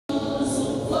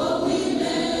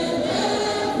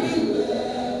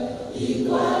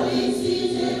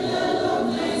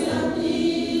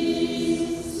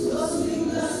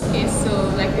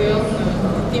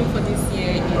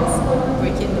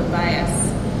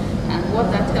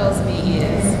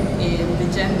is in the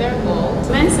gender world,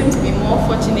 men seem to be more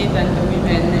fortunate than the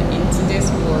women in today's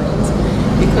world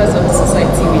because of the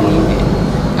society we live in.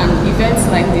 And events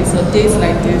like this or days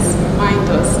like this remind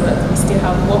us that we still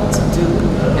have work to do,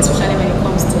 especially when it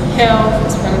comes to health,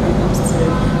 especially when it comes to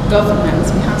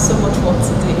governance. We have so much work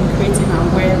to do in creating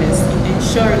awareness, in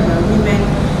ensuring that women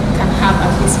can have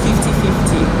at least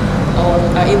 50-50 or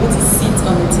are able to sit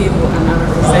on the table and are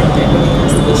represented when it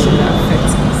comes to issues that affect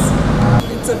us.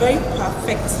 It's a very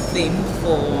perfect theme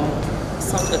for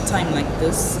such a time like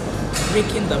this,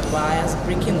 breaking the bias,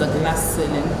 breaking the glass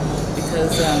ceiling,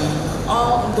 because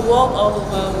the world all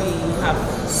over we have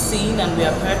seen and we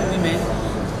have heard women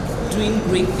doing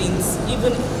great things,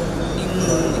 even in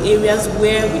areas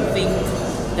where we think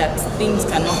that things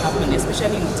cannot happen,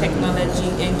 especially in technology,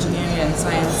 engineering and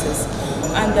sciences.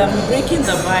 And breaking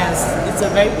the bias is a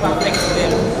very perfect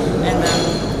thing, and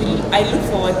I look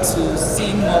forward to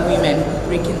seeing more women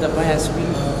breaking the bias,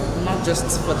 really, not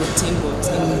just for the team but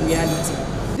in reality.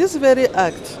 This very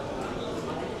act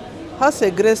has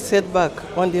a great setback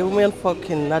on the women folk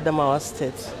in Adamawa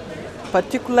State,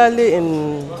 particularly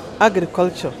in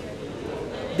agriculture.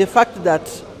 The fact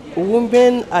that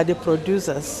women are the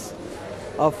producers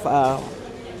of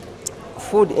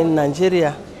food in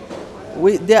Nigeria,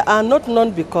 they are not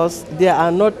known because they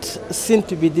are not seen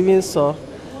to be doing so,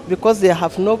 because they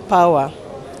have no power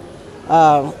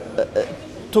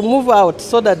to move out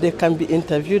so that they can be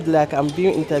interviewed like I'm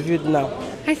being interviewed now.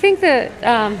 I think that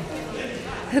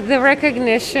the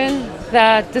recognition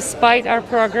that despite our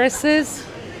progresses,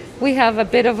 we have a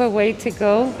bit of a way to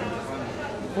go.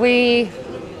 We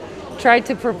tried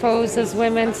to propose as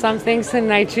women some things in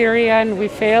Nigeria and we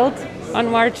failed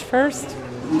on March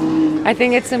 1st. I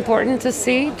think it's important to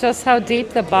see just how deep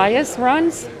the bias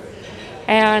runs.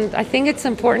 And I think it's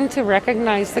important to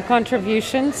recognize the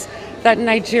contributions that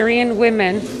Nigerian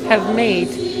women have made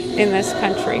in this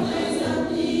country.